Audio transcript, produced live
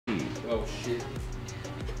Oh shit.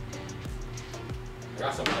 I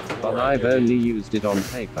got some on the floor But right I've there, only used it on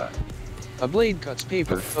paper. A blade cuts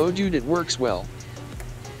paper. Oh dude, it works well.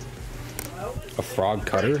 A frog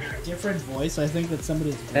cutter? Different voice, I think that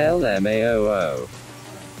somebody's. LMAOO.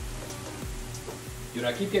 Dude,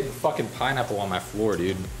 I keep getting fucking pineapple on my floor,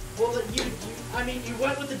 dude. Well, I mean, you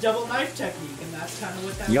went with the double knife technique, and that's kind of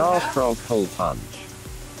what that Yar was. frog hole punch.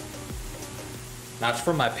 That's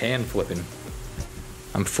from my pan flipping.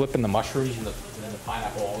 I'm flipping the mushrooms and the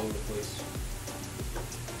pineapple all over the place.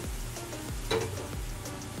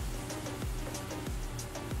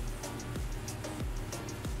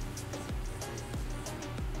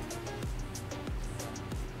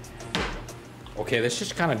 Okay, this is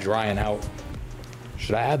just kind of drying out.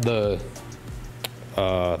 Should I add the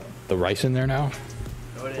rice in there now?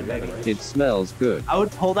 It smells good. I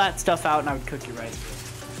would pull that stuff out and I would cook your rice.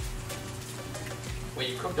 Wait,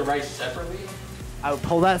 you cook the rice separately? I would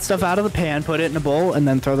pull that stuff out of the pan, put it in a bowl, and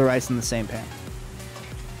then throw the rice in the same pan.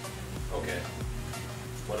 Okay.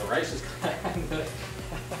 Well, the rice is kind of...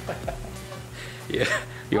 yeah.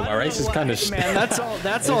 Yo, my rice is kind of... Man,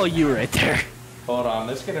 that's all you right there. Hold on,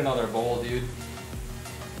 let's get another bowl, dude.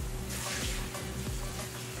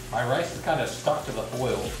 My rice is kind of stuck to the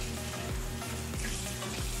foil.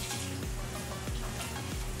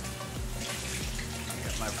 I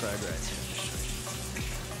got my fried rice.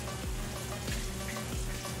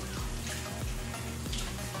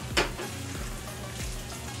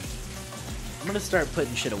 I'm gonna start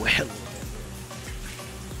putting shit away a little bit.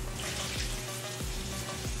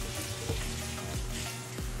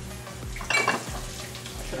 I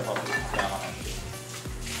should have brought this down.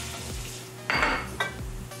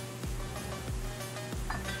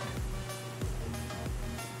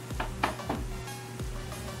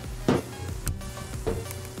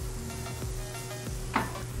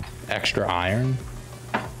 Extra iron.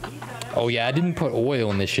 Oh yeah, I didn't put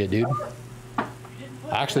oil in this shit, dude. I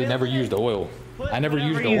actually never used oil. I never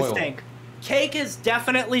used the oil. Cake is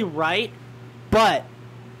definitely right, but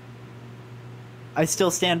I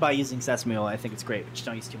still stand by using sesame oil. I think it's great, but just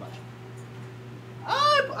don't use too much.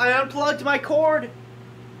 Oh, I unplugged my cord.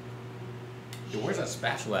 Dude, where's that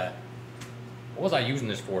spatula at? What was I using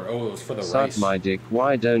this for? Oh, it was for the Suck rice. my dick,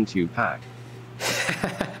 why don't you pack?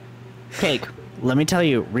 Cake, let me tell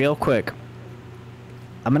you real quick.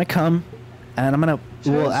 I'm gonna come, and I'm gonna.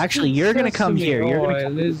 Well, actually, you're gonna come here. You're gonna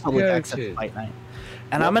come to public access fight night,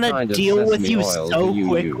 and I'm gonna deal with you so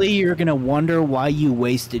quickly. You're gonna wonder why you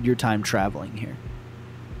wasted your time traveling here.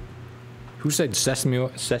 Who said sesame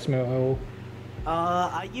oil?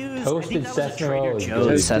 I used Toasted sesame oil.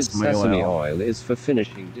 Toasted sesame oil is for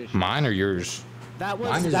finishing dishes. Mine or yours? That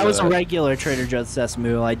Mine is, was a regular Trader Joe's sesame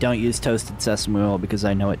oil. I don't use toasted sesame oil because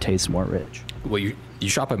I know it tastes more rich. Well, you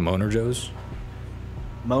shop at Moner Joe's?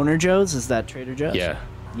 Moner Joe's, is that Trader Joe's? Yeah.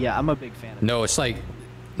 Yeah, I'm a big fan of No, it's like,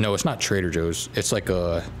 no, it's not Trader Joe's. It's like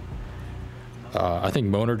a, I think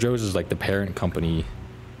Moner Joe's is like the parent company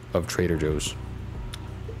of Trader Joe's.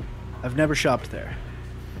 I've never shopped there.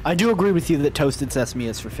 I do agree with you that toasted sesame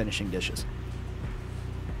is for finishing dishes.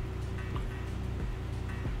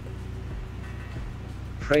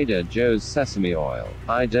 Trader Joe's sesame oil.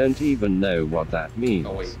 I don't even know what that means.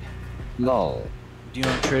 Oh, wait. Lol. Do you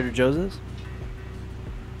know what Trader Joe's is?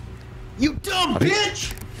 You dumb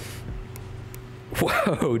bitch!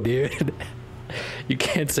 Whoa, dude. You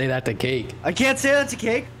can't say that to Cake. I can't say that to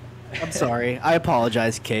Cake. I'm sorry. I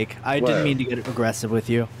apologize, Cake. I didn't mean to get aggressive with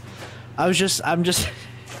you. I'm just.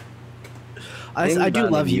 I do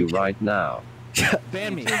love you right now.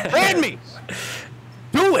 Ban me. Ban me!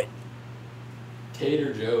 Do it!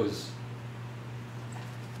 Trader Joe's.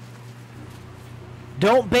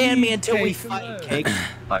 Don't ban me until we fight, Cake.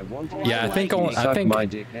 I want. Yeah, I think my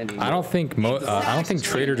dick anymore. I don't think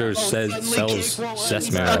Trader Joe's sells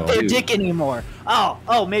sesame Not oil. their dick anymore.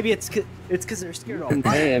 Oh, maybe it's because they're scared of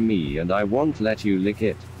Compare me, and I won't let you lick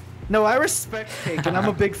it. No, I respect Cake, and I'm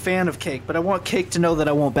a big fan of Cake, but I want Cake to know that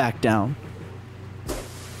I won't back down.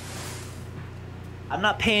 I'm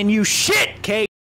not paying you shit, Cake!